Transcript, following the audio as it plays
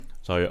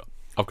So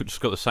just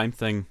got the same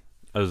thing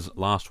as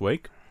last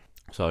week.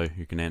 So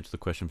you can answer the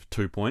question for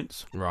 2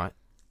 points. Right.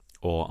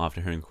 Or after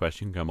hearing the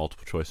question, go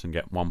multiple choice and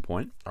get 1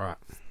 point. All right.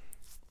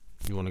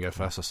 You want to go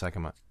first or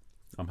second, mate?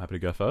 I'm happy to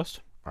go first.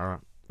 All right.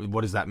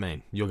 What does that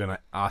mean? You're going to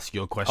ask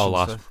your questions I'll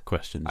ask first?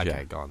 questions, Okay,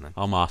 yeah. go on then.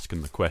 I'm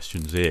asking the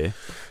questions here.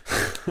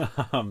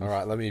 All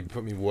right, let me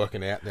put me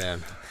working out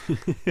down.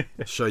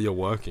 Show you're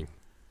working.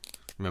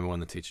 Remember when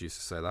the teacher used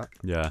to say that?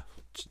 Yeah.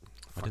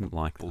 I didn't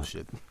like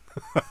bullshit.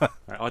 that.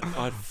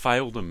 I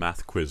failed a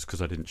math quiz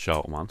because I didn't show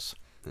it once.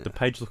 Yeah. The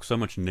page looks so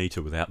much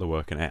neater without the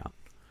working out.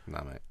 No,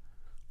 mate.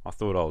 I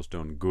thought I was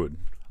doing good,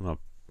 and I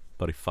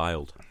bloody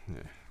failed.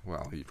 Yeah.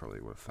 Well, you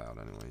probably would have failed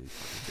anyway. You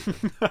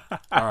fucking dickhead.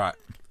 All right.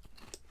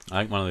 I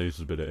think one of these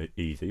is a bit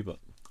easy, but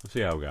we'll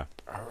see how we go.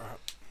 All right.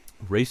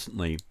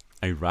 Recently,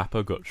 a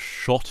rapper got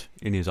shot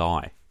in his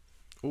eye.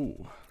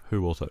 Ooh.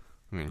 Who was it?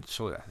 I mean,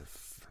 surely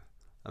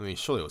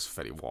it was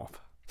Fetty Wap.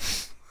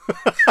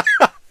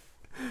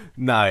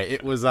 No,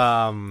 it was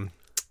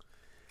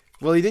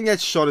well, he didn't get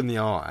shot in the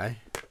eye.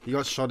 He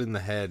got shot in the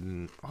head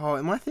and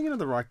am I thinking of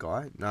the right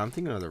guy? No, I'm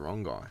thinking of the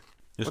wrong guy.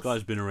 This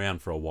guy's been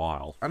around for a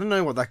while. I don't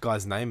know what that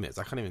guy's name is.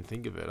 I can't even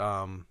think of it.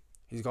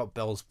 He's got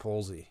Bell's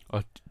palsy.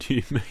 Oh, do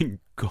you mean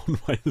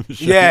Conway the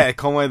Machine? Yeah,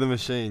 Conway the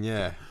Machine,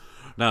 yeah.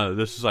 No,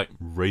 this is like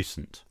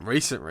recent.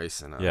 Recent.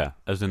 Yeah,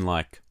 as in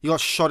like... He got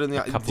shot in the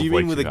eye. Do you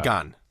mean with a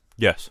gun?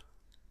 Yes.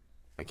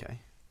 Okay.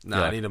 No,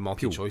 Yeah. I need a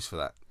multi-choice for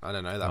that. I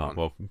don't know that one.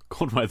 Well,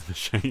 Conway the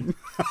Machine.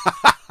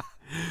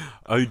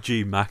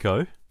 OG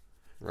Mako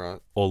Right.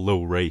 or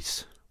Lil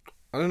Reese.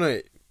 I don't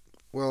know.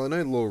 Well, I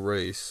know Lil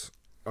Reese.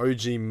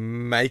 OG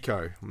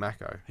Mako.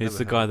 He's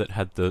the guy that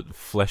had the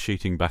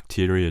flesh-eating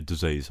bacteria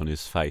disease on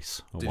his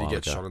face a Did while he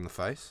get ago. shot in the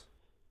face?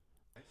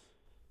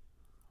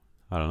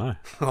 I don't know.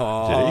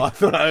 Oh, Did he? I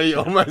thought I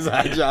almost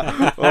had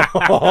ya.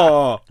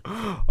 Oh,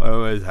 I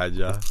almost had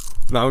ya.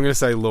 No, I'm going to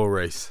say Lil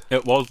Reese.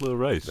 It was Lil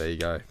Reese. There you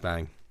go.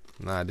 Bang.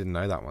 No, I didn't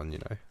know that one, you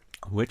know.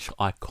 Which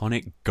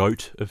iconic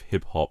goat of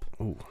hip-hop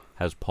Ooh.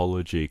 has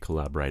Polo G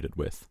collaborated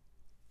with?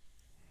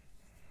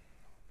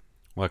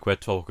 Like, we're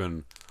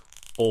talking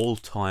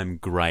all-time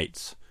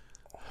greats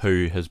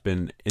who has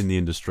been in the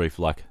industry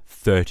for like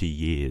 30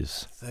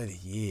 years 30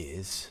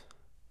 years?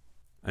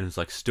 and is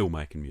like still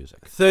making music.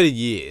 30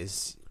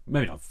 years?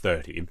 Maybe not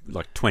 30,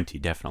 like 20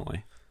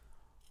 definitely.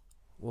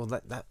 Well,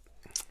 that I'm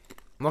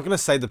not going to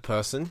say the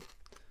person,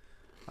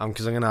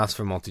 because I'm going to ask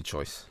for a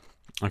multi-choice.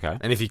 Okay.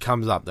 And if he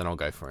comes up, then I'll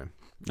go for him.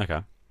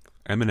 Okay.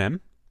 Eminem,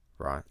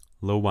 Right.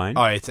 Lil Wayne,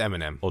 Oh, it's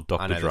Eminem. or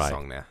Dr. I know Dre. the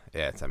song now.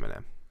 Yeah, it's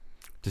Eminem.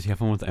 Does he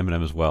have one with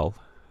Eminem as well?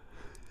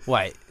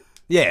 Wait.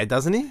 Yeah,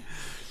 doesn't he?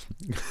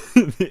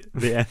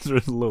 The answer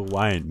is Lil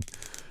Wayne.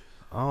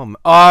 Oh, no,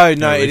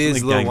 Yeah, it is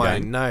recently Lil Gang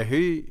Wayne. Gang. No,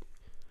 who...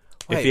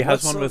 If he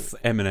has what one song-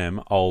 with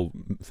Eminem, I'll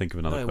think of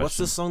another No, question. what's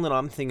the song that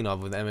I'm thinking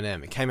of with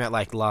Eminem? It came out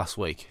like last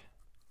week.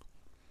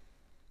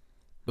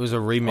 It was a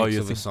remix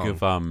you're of a song.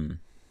 thinking of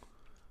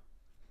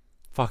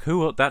fuck,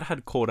 who that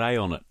had Corday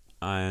on it,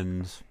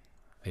 and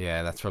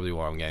Yeah, that's probably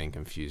what I'm getting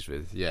confused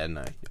with. Yeah,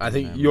 no. I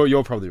think Eminem.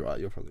 you're probably right.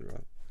 You're probably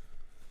right.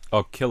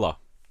 oh, Killer.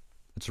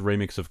 It's a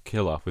remix of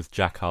Killer with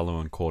Jack Harlow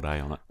and Corday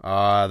on it.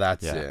 Ah,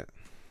 that's Yeah. it.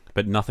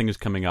 But nothing is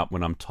coming up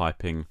when I'm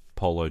typing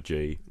Polo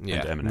G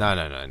Yeah. and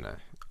Eminem. No.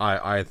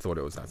 I thought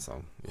it was that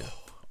song. Yeah.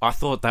 I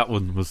thought that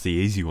one was the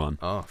easy one.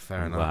 Oh,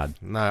 fair I'm enough. glad.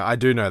 No, I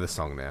do know the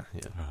song now.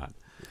 Yeah. Right.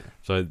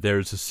 So there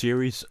is a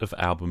series of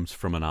albums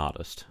from an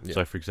artist. Yeah.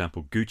 So, for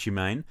example, Gucci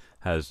Mane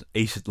has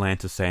East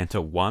Atlanta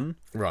Santa 1,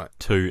 Right.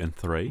 2, and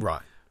 3.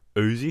 Right.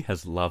 Uzi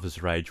has Love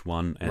is Rage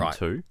 1 and Right.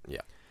 2.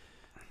 Yeah.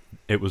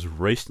 It was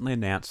recently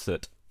announced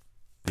that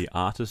the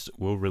artist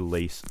will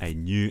release a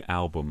new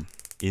album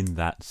in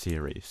that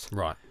series.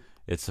 Right.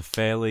 It's a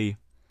fairly...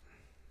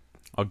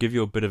 I'll give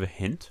you a bit of a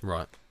hint.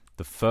 Right.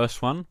 The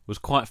first one was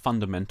quite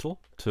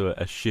fundamental to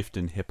a shift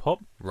in hip-hop.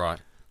 Right.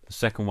 The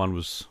second one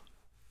was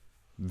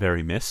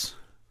very miss.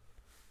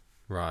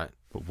 Right.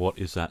 But what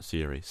is that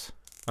series?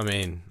 I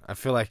mean, I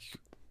feel like...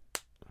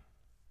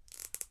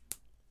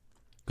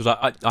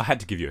 Because I had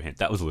to give you a hint.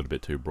 That was a little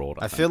bit too broad,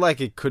 I think. feel like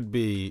it could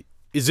be...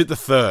 Is it the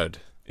third?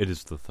 It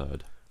is the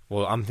third.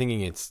 Well, I'm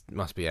thinking it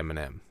must be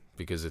Eminem.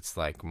 Because it's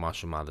like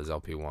Marshall Mathers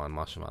LP1,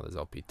 Marshall Mathers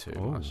LP2,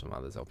 Oh. Marshall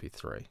Mathers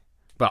LP3.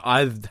 But I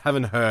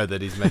haven't heard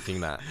that he's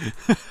making that.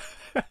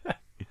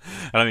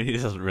 I mean, he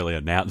doesn't really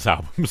announce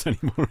albums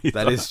anymore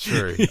either. That is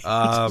true. He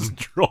just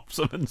drops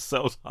them and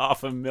sells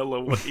 500,000 a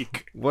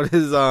week. What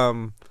is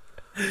Oh,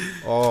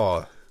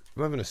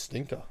 I'm having a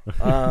stinker.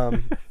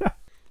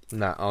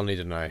 Nah, I'll need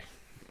to know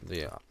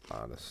the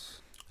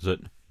artist. Is it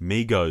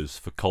Migos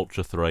for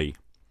Culture 3?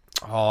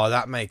 Oh,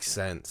 that makes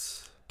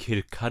sense.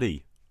 Kid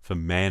Cudi for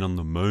Man on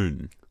the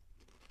Moon?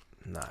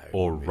 No.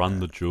 Or wouldn't be Run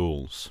that. the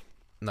Jewels?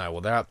 No,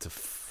 well, they're up to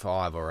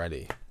 5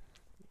 already.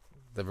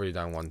 They've already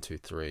done 1, 2,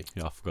 3.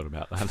 Yeah, I forgot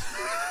about that.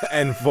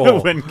 And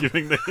 4. When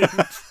giving the hint.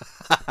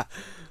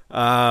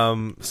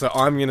 So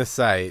I'm going to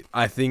say,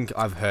 I think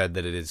I've heard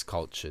that it is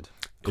Cultured.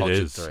 Cultured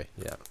is. 3,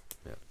 yeah.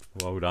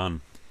 Well done.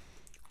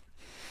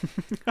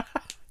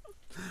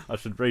 I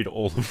should read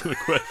all of the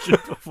questions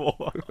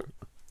before.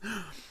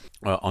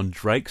 On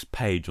Drake's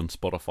page on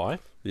Spotify,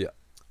 Yeah.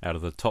 out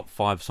of the top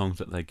 5 songs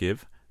that they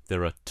give,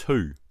 there are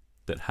 2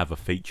 that have a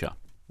feature.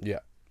 Yeah.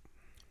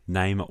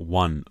 Name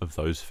one of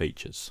those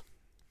features.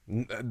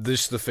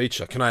 This is the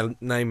feature. Can I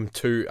name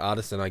 2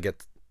 artists and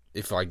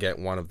if I get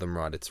one of them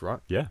right, it's right?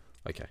 Yeah.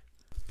 Okay.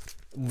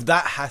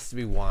 That has to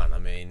be one. I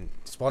mean,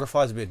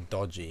 Spotify's a bit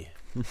dodgy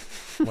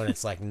when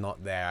it's like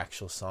not their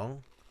actual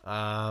song.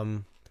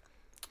 I'll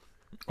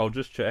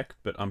just check,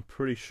 but I'm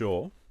pretty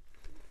sure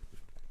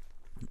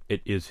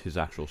it is his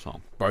actual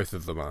song. Both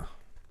of them are.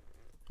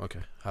 Okay.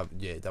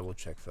 Double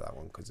check for that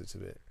one because it's a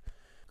bit.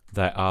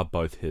 They are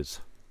both his.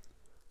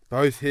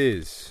 Both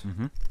his.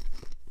 Mm-hmm.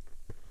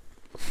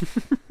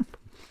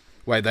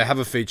 Wait, they have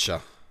a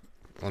feature.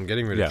 I'm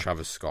getting rid Yeah. of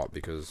Travis Scott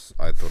because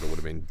I thought it would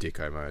have been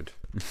Dicko mode.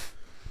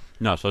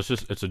 No, so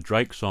it's a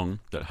Drake song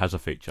that has a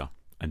feature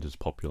and is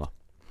popular.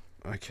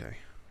 Okay.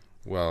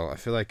 Well, I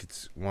feel like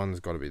one's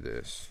got to be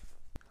this.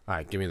 All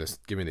right, give me this.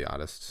 Give me the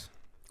artists.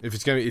 If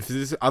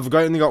this, I've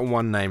only got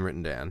one name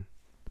written down,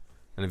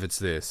 and if it's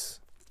this,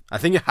 I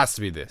think it has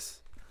to be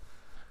this.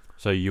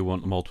 So you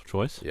want a multiple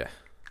choice? Yeah.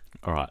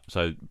 All right.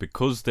 So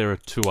because there are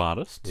 2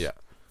 artists, Yeah.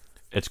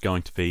 it's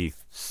going to be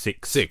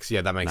 6. 6.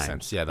 Yeah, that makes names.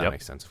 sense. Yeah, that Yep.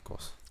 makes sense. Of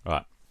course. All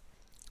right.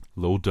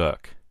 Lil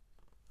Durk,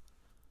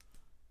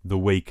 The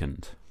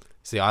Weeknd,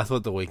 See, I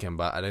thought The Weeknd,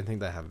 but I don't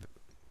think they have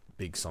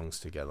big songs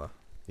together.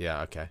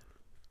 Yeah. Okay.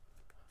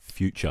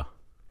 Future,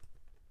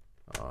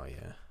 Oh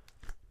yeah.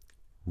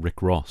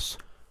 Rick Ross,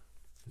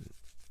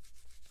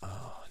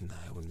 Oh no,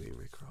 it wouldn't be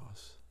Rick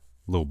Ross.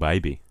 Lil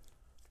Baby,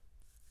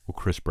 or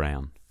Chris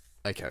Brown.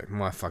 Okay,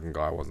 my fucking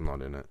guy was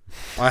not in it.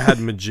 I had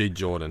Majid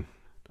Jordan.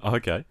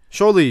 Okay.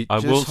 Surely, I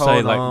just will hold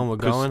say, like, on, we're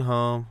 'cause going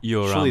home.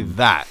 you're, Surely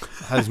that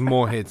has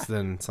more hits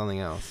than something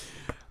else.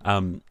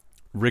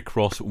 Rick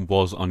Ross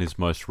was on his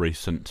most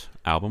recent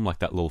album, like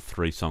that little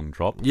 3-song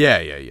drop.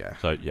 Yeah.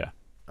 So yeah.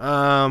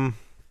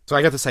 So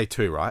I get to say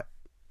 2, right?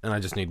 And I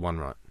just need 1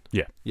 right.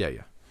 Yeah. Yeah.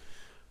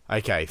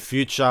 Okay,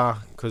 Future,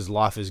 because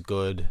Life is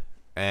Good,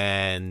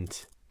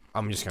 and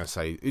I'm just gonna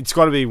say it's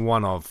got to be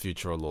one of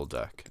Future or Lil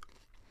Durk.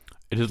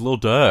 It is Lil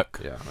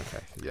Durk Yeah.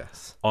 Okay.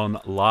 Yes. on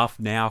Laugh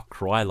Now,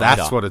 Cry Later.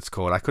 That's what it's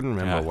called. I couldn't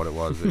remember Yeah. what it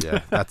was, but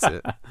yeah, that's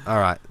it. All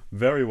right.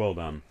 Very well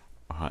done.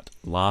 All right.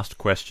 Last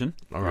question.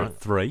 All We're right. at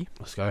 3.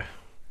 Let's go.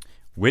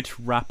 Which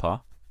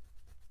rapper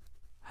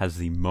has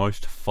the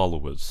most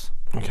followers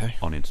Okay.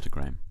 on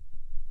Instagram?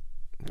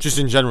 Just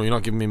in general, you're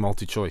not giving me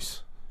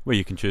multi-choice. Well,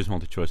 you can choose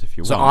multi-choice if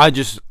you So want. I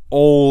just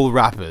all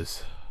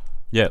rappers.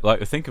 Yeah,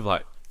 like think of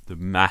like the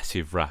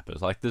massive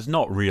rappers. Like there's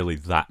not really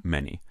that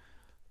many.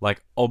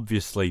 Like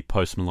obviously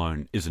Post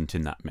Malone isn't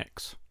in that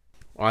mix.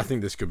 I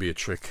think this could be a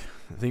trick.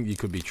 I think you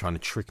could be trying to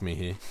trick me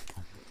here.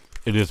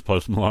 It is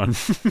Post Malone.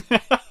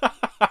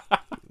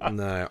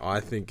 No, I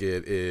think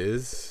it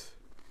is.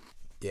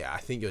 Yeah, I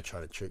think you're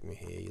trying to trick me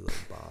here, you little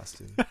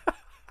bastard.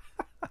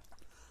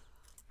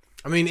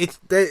 I mean,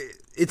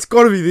 it's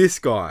got to be this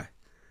guy,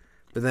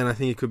 but then I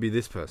think it could be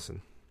this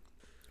person.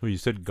 Well, you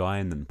said guy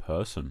and then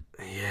person.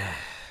 Yeah,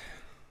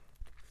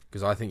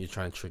 because I think you're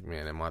trying to trick me,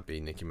 and it might be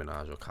Nicki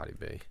Minaj or Cardi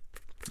B.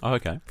 Oh,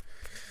 okay.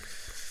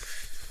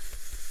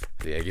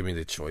 Yeah, give me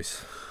the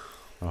choice.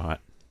 All right.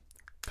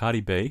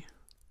 Cardi B,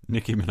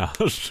 Nicki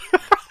Minaj,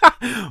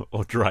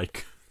 or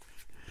Drake.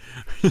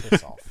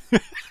 Piss off.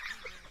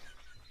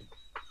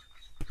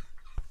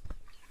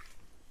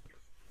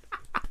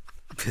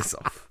 Piss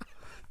off.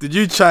 Did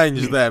you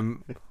change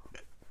them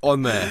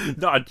on there?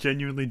 No, I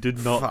genuinely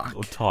did not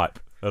Fuck. type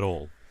at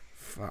all.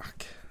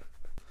 Fuck.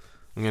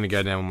 I'm going to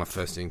go down with my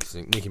first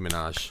instinct. Nicki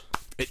Minaj.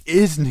 It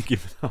is Nicki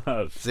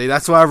Minaj. See,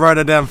 that's why I wrote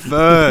it down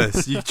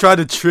first. You tried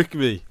to trick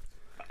me.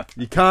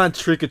 You can't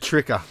trick a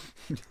tricker.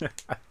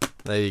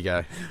 There you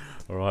go.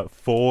 All right,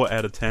 4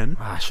 out of 10.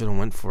 I should have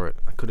went for it.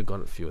 I could have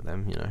got a few of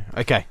them, you know.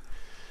 Okay.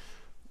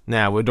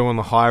 Now, we're doing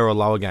the higher or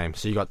lower game.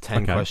 So you got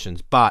 10 Okay.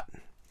 questions. But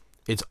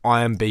it's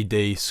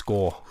IMDb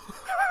score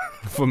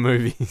for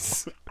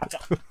movies.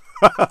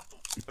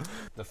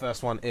 The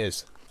first one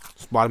is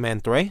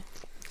Spider-Man 3.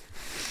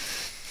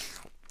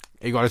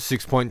 He got a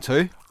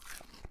 6.2.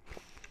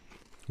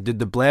 Did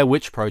the Blair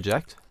Witch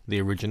Project, the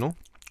original,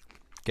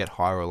 get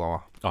higher or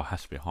lower? Oh, it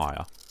has to be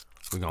higher.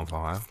 We're going for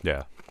higher.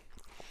 Yeah.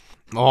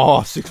 Oh,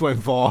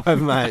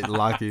 6.5, mate.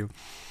 Lucky.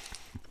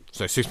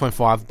 So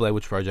 6.5, Blair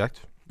Witch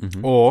Project.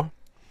 Mm-hmm. Or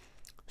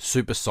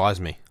Super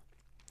Size Me,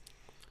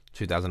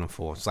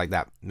 2004. It's like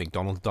that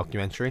McDonald's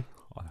documentary.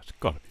 Oh, that's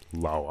got to be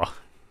lower. Are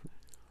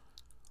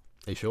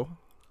you sure?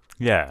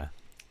 Yeah.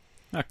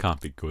 That can't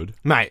be good.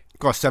 Mate,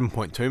 got a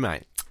 7.2,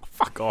 mate.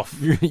 Fuck off.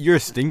 You're a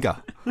stinker.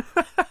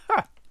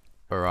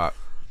 All right.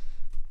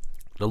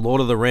 The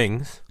Lord of the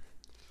Rings.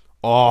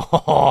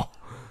 Oh,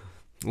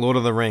 Lord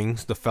of the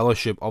Rings, The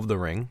Fellowship of the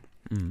Ring,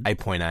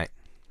 8.8.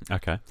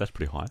 Okay, that's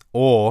pretty high.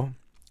 Or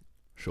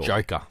Sure.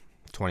 Joker,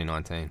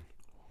 2019.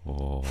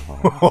 Oh,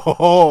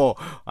 Oh,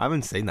 I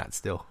haven't seen that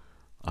still.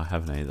 I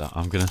haven't either.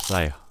 I'm going to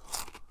say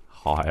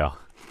higher.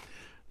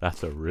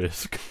 That's a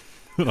risk.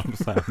 I'm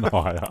saying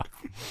higher.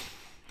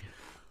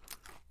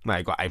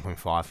 Mate, got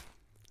 8.5.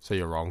 So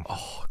you're wrong.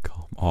 Oh,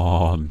 come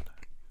on.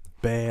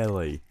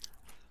 Barely.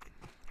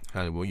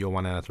 Well, you're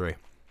 1 out of 3.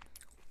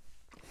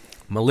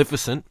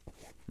 Maleficent.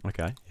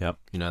 Okay, yep,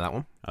 You know that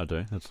one? I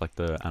do. It's like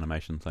the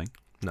animation thing,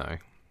 No.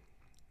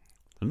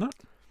 isn't it?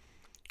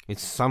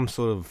 It's some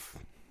sort of...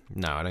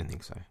 No, I don't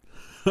think so.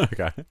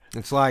 Okay.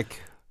 It's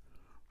like...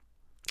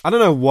 I don't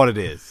know what it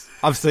is.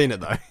 I've seen it,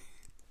 though.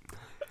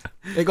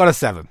 It got a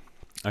 7.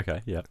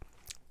 Okay, yep.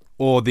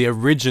 Or the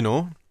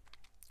original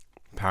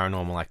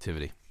Paranormal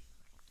Activity.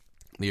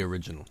 The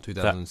original,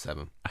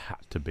 2007. Had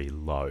to be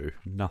low.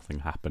 Nothing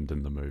happened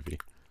in the movie.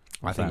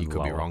 I think you saying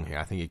could be lower. wrong here.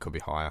 I think it could be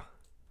higher.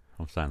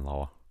 I'm saying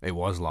lower. It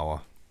was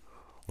lower.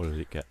 What did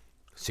it get?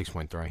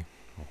 6.3.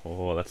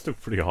 Oh, that's still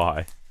pretty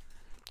high.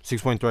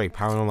 6.3,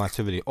 Paranormal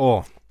Activity.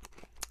 Or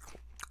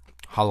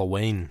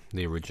Halloween,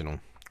 the original.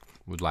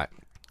 With like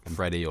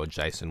Freddy or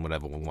Jason,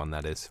 whatever one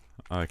that is.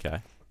 Okay.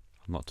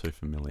 I'm not too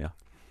familiar.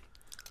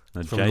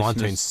 No, From Jason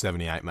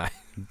 1978, mate.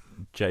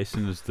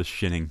 Jason is the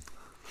shinning.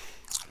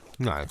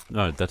 No,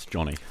 No, that's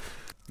Johnny.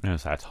 I'm going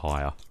to say it's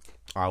higher.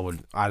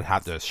 I'd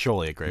have to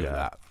surely agree with Yeah.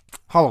 that.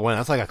 Halloween,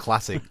 that's like a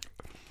classic.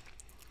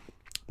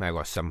 Maybe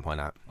like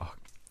 7.8.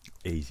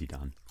 Easy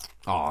done.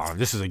 Oh,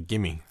 this is a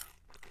gimme.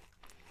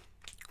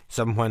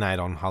 7.8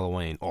 on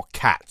Halloween. Or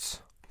Cats,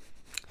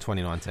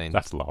 2019.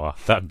 That's lower.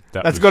 That's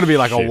That's got to be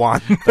like a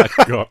 1. That's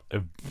got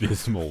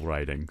abysmal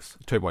ratings.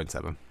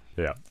 2.7.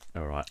 Yeah.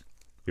 All right.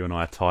 You and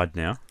I are tied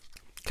now.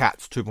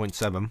 Cats,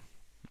 2.7.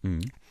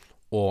 Mm.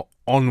 Or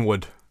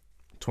Onward,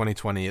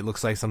 2020. It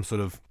looks like some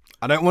sort of...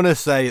 I don't want to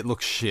say it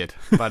looks shit,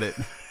 but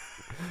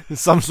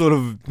it's some sort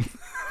of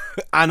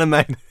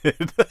animated...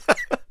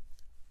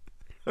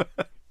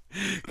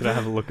 Can I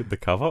have a look at the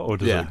cover, or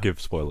does Yeah. it give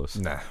spoilers?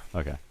 Nah.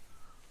 Okay.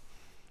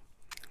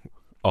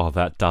 Oh,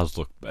 that does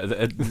look...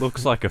 It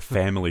looks like a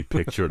family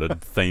picture at a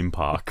theme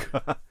park.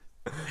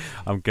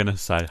 I'm going to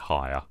say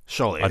higher.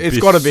 Surely. I'd It's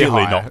be got to be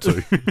silly higher. not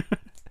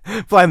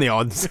to. Playing the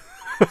odds.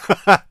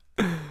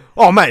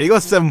 Oh, mate, he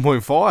got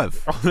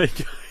 7.5. Oh, there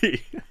you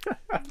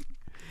go.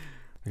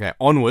 Okay,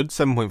 Onward,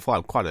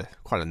 7.5.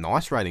 Quite a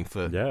nice rating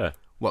for Yeah,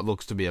 what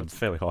looks to be a... it's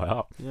fairly high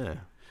up. Yeah.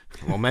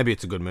 Well, maybe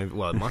it's a good movie.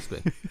 Well, it must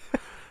be.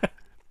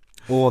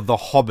 Or The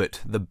Hobbit,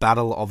 The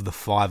Battle of the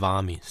Five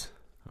Armies.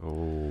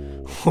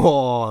 Oh,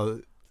 Oh,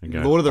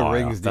 Okay, Lord of the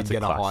higher. Rings did That's a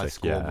get a high classic,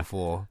 score yeah.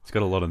 before. it's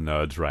got a lot of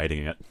nerds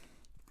rating it.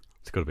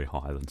 It's got to be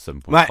higher than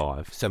Mate,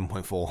 7.5.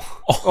 7.4.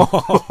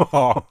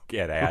 Oh,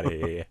 get out of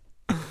here.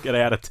 Get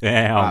out of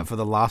town. Alright, for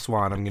the last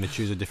one, I'm going to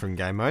choose a different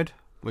game mode.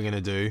 We're going to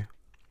do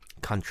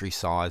country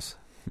size.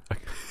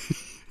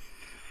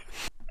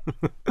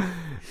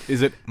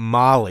 Is it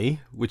Mali,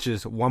 which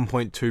is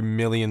 1.2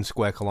 million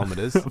square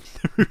kilometers?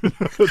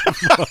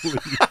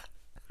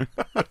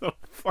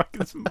 Fuck,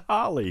 it's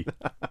Marley.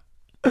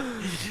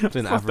 It's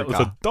in Fuck, that was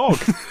Africa.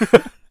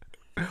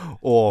 a dog.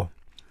 Or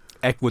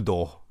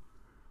Ecuador.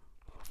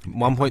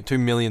 1.2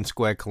 million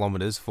square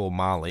kilometers for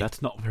Mali.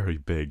 That's not very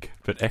big,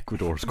 but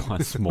Ecuador is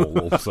quite small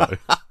also.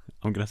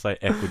 I'm going to say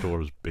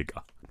Ecuador is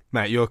bigger.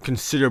 Mate, you're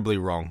considerably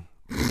wrong.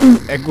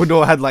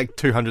 Ecuador had like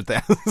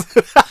 200,000.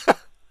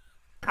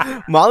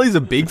 Mali's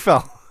a big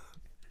fella.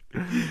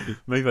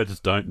 Maybe I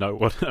just don't know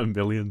what a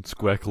million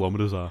square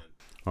kilometers are.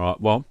 Alright,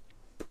 well,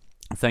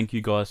 thank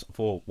you guys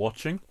for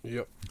watching.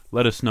 Yep.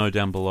 Let us know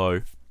down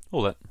below.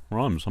 Oh, that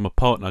rhymes. I'm a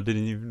poet and I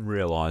didn't even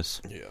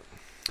realise. Yeah.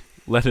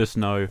 Let us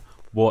know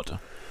what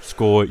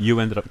score you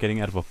ended up getting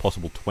out of a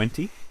possible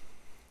 20.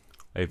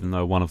 Even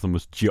though one of them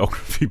was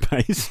geography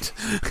based.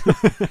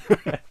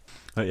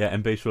 But yeah,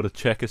 and be sure to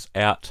check us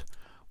out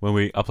when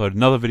we upload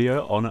another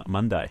video on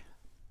Monday.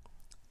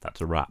 That's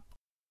a wrap.